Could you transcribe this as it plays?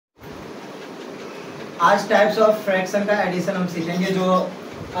आज types of fraction का addition हम सीखेंगे, जो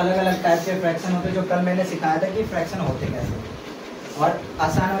अलग अलग टाइप के फ्रैक्शन होते हैं, जो कल मैंने सिखाया था कि फ्रैक्शन होते कैसे और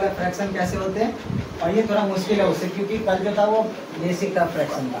आसान वाला फ्रैक्शन कैसे होते हैं, और ये थोड़ा मुश्किल है उससे, क्योंकि कल जो था वो बेसिक था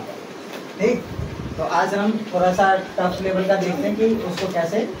फ्रैक्शन का। ठीक, तो आज हम थोड़ा सा टफ लेवल का देखते हैं कि उसको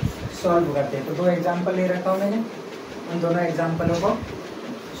कैसे सॉल्व करते हैं। तो दो एग्जाम्पल ले रखा हूँ मैंने, उन दोनों एग्जाम्पलों को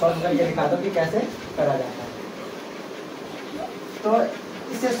सॉल्व करके दिखा दो कि कैसे करा जाता है। तो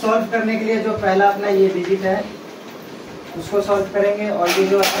इसे सॉल्व करने के लिए जो पहला अपना ये डिजिट है उसको सॉल्व करेंगे, और ये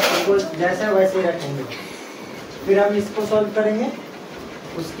जो है जैसे वैसे ही रखेंगे। फिर हम इसको सॉल्व करेंगे,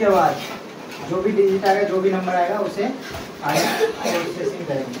 उसके बाद जो भी डिजिट आएगा, जो भी नंबर आएगा उसे आगे प्रोसेसिंग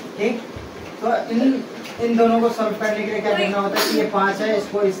करेंगे। ठीक, तो इन दोनों को सॉल्व करने के लिए क्या करना होता है कि ये 5 है,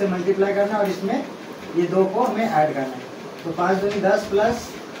 इसको इससे मल्टीप्लाई करना और इसमें ये 2 को हमें ऐड करना है। तो 5 दूनी 10 प्लस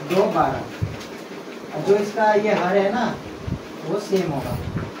 2 12। और जो इसका ये हर है ना वो सेम होगा।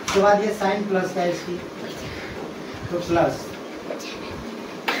 उसके बाद ये साइन प्लस का है इसकी, तो प्लस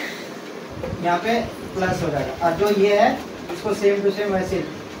यहाँ पे प्लस हो जाएगा, और जो ये है इसको सेम टू सेम वैसे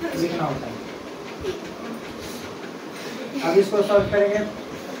लिखना होता है। अब इसको सॉल्व करेंगे,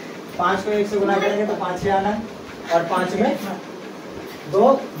 5 को 1 से गुना करेंगे तो 5 आना है, और 5 में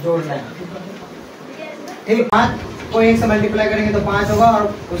 2 जोड़ना है। ठीक, 5 को 1 से मल्टीप्लाई करेंगे तो 5 होगा,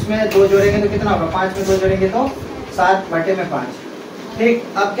 और उसमें 2 जोड़ेंगे तो कितना होगा, 5 में 2 जोड़ेंगे तो 7/5। ठीक,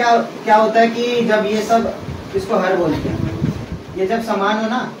 अब क्या होता है कि जब ये सब, इसको हर बोलते हैं, ये जब समान हो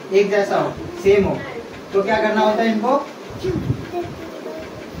ना, एक जैसा हो, सेम हो, तो क्या करना होता है, इनको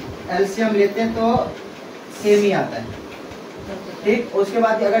एलसीएम लेते हैं तो सेम ही आता है। ठीक, उसके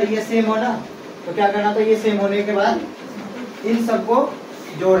बाद अगर ये सेम हो ना तो क्या करना, तो ये सेम होने के बाद इन सबको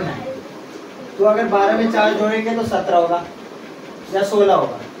जोड़ना है। तो अगर 12 में 4 जोड़ेंगे तो 17 होगा या 16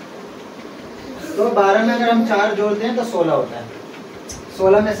 होगा। तो 12 में अगर हम 4 जोड़ते हैं तो 16 होता है,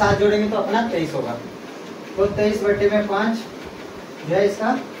 16 में 7 जोड़ेंगे तो अपना 23 होगा। तो 23/5 जो है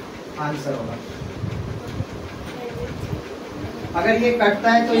इसका आंसर होगा। अगर ये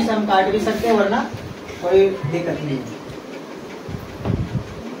कटता है तो इसे हम काट भी सकते हैं, वरना कोई दिक्कत नहीं है।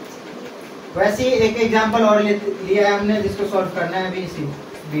 वैसे ही एक एग्जांपल और लिया है हमने, जिसको सॉल्व करना है अभी इसी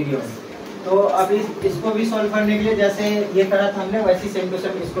वीडियो में। तो अभी इसको भी सॉल्व करने के लिए जैसे ये करा था हमने, वैसे सेम टू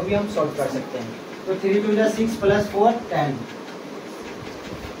सेम इसको भी हम सॉल्व कर सकते हैं। तो 3 2 6 प्लस 4 10,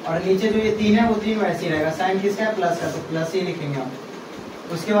 और नीचे जो ये 3 है वो 3 वैसे ही रहेगा। साइन किसका है, प्लस का, तो प्लस ही लिखेंगे हम।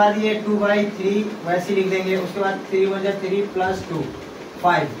 उसके बाद ये 2/3 वैसे लिख देंगे। उसके बाद 3 1 3 प्लस 2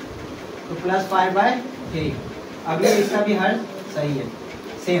 5, तो प्लस 5/3। अब ये इसका भी हल सही है,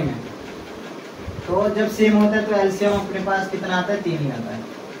 सेम है। तो जब सेम होता है तो एलसीएम अपने पास कितना आता है, 3 ही आता है।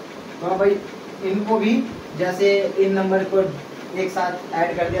 तो अब भाई इनको भी जैसे इन नंबर को एक साथ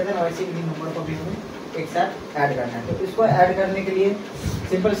ऐड कर दिया था ना, वैसे इन नंबर को भी हमें एक साथ ऐड करना है। तो इसको ऐड करने के लिए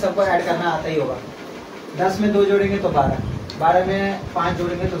सिंपल सबको ऐड करना आता ही होगा। 10 में 2 जोड़ेंगे तो 12, 12 में 5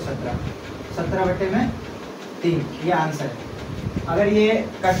 जोड़ेंगे तो 17, 17/3, ये आंसर है। अगर ये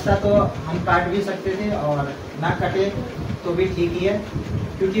कटता तो हम काट भी सकते थे, और ना कटे तो भी ठीक ही है,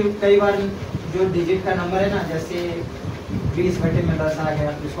 क्योंकि कई बार जो डिजिट का नंबर है ना, जैसे 20/10 आ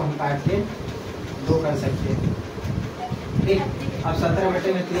गया, तो इसको हम काट के 2 कर सकते हैं। ठीक, अब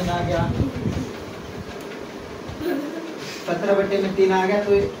 17/3 आ गया, 17/3 आ गया,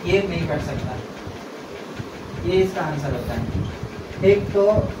 तो ये नहीं कट सकता, ये इसका आंसर होता है। ठीक, तो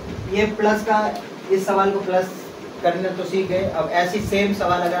ये प्लस का, इस सवाल को प्लस करने तो सीख गए। अब ऐसी सेम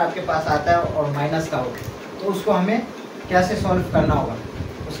सवाल अगर आपके पास आता है और माइनस का हो, तो उसको हमें कैसे सॉल्व करना होगा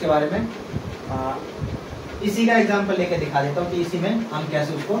उसके बारे में इसी का एग्जांपल लेके दिखा देता हूँ कि इसी में हम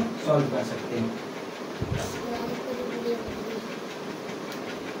कैसे उसको सॉल्व कर सकते हैं।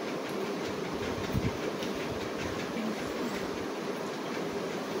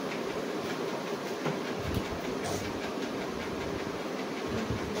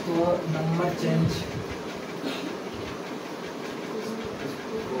 तो नंबर चेंज,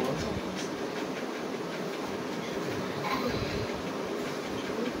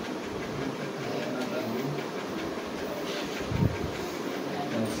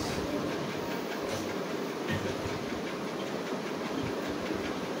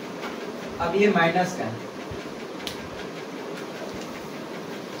 अब ये माइनस का है।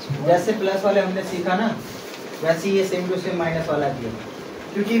 जैसे प्लस वाले हमने सीखा ना, वैसे ये सेम टू सेम माइनस वाला भी है,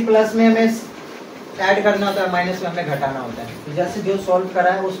 क्योंकि प्लस में हमें ऐड करना होता है, माइनस में हमें घटाना होता है। तो जैसे जो सॉल्व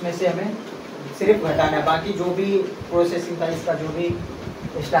करा है उसमें से हमें सिर्फ घटाना है, बाकी जो भी प्रोसेसिंग था, इसका जो भी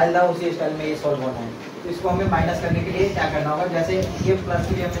स्टाइल था, उसी स्टाइल में ये सॉल्व होना है। तो इसको हमें माइनस करने के लिए क्या करना होगा, जैसे ये प्लस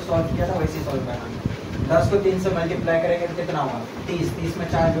के लिए हमने सॉल्व किया था वैसे ही सॉल्व करना है। 10 को 3 से मल्टीप्लाई करेंगे तो कितना होगा, 30, 30 में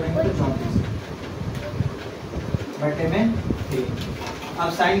 4 जोड़ेंगे तो 34/3।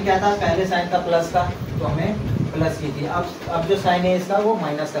 अब साइन क्या था, पहले साइन था प्लस का, तो हमें प्लस की थी। अब जो साइन है इसका वो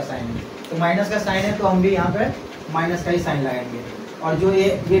माइनस का साइन है, तो माइनस का साइन है तो हम भी यहाँ पे माइनस का ही साइन लगाएंगे। और जो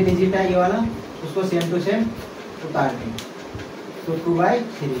ये डिजिट है ये वाला, उसको सेम टू सेम उतार देंगे, तो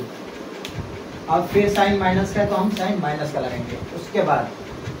 2/3। अब फिर साइन माइनस का है तो हम साइन माइनस का लगाएंगे। उसके बाद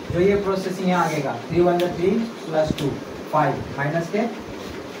जो ये प्रोसेसिंग यहाँ आएगा 3 1 3 + 2 5 माइनस के,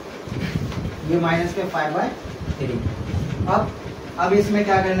 ये माइनस के 5/3। अब इसमें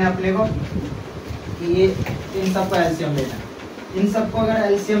क्या करना है अपने को कि ये इन सबको एलसीएम लेना है। इन सबको अगर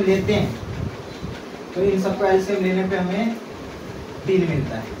एलसीएम लेते हैं तो इन सबको एलसीएम लेने पे हमें 3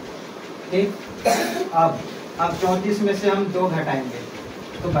 मिलता है, ठीक। अब 34 में से हम 2 घटाएंगे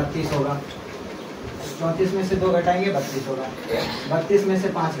तो 32 होगा। 34 में से 2 घटाएंगे 32 होगा। 32 में से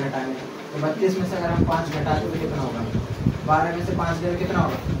 5 घटाएंगे तो 32 में से अगर हम 5 घटाते तो कितना होगा? 12 में से 5 गए कितना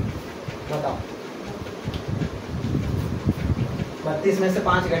होगा बताओ? 32 में से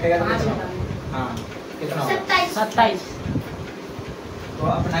 5 घटेगा तो कितना होगा? हाँ कितना होगा? 27। तो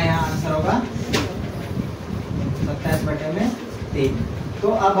अपना यहाँ आंसर होगा 27/3। तो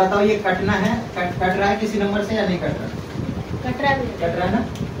अब बताओ ये कटना है, कट रहा है किसी नंबर से या नहीं कट रहा? कट रहा है ना,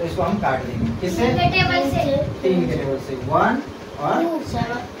 तो इसको हम काट देंगे। किससे? 3 के टेबल से। 3 के टेबल से 1 और 2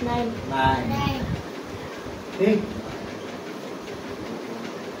 7 9। ठीक।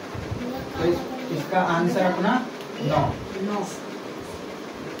 तो इसका आंसर अपना 9।